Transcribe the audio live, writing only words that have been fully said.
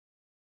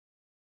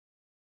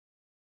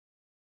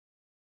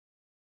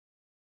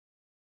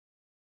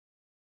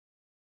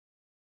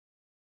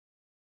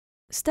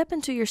Step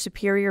into your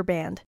superior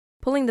band,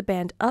 pulling the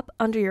band up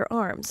under your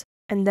arms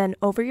and then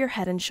over your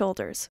head and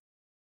shoulders.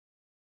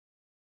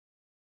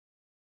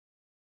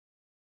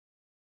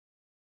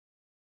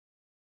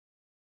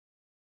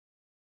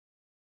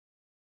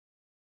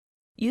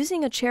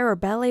 Using a chair or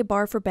ballet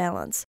bar for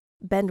balance,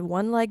 bend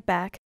one leg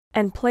back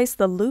and place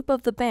the loop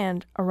of the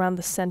band around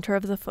the center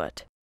of the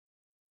foot.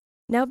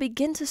 Now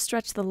begin to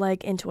stretch the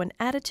leg into an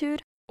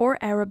attitude or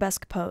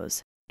arabesque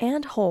pose,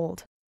 and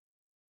hold.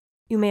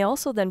 You may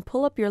also then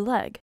pull up your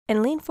leg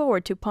and lean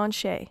forward to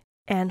penché,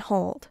 and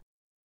hold.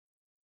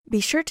 Be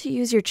sure to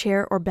use your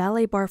chair or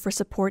ballet bar for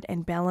support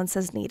and balance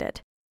as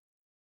needed.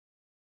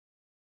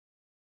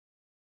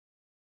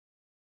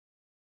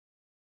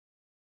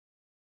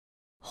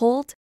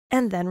 Hold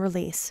and then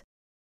release.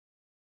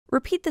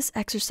 Repeat this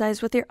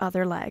exercise with your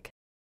other leg.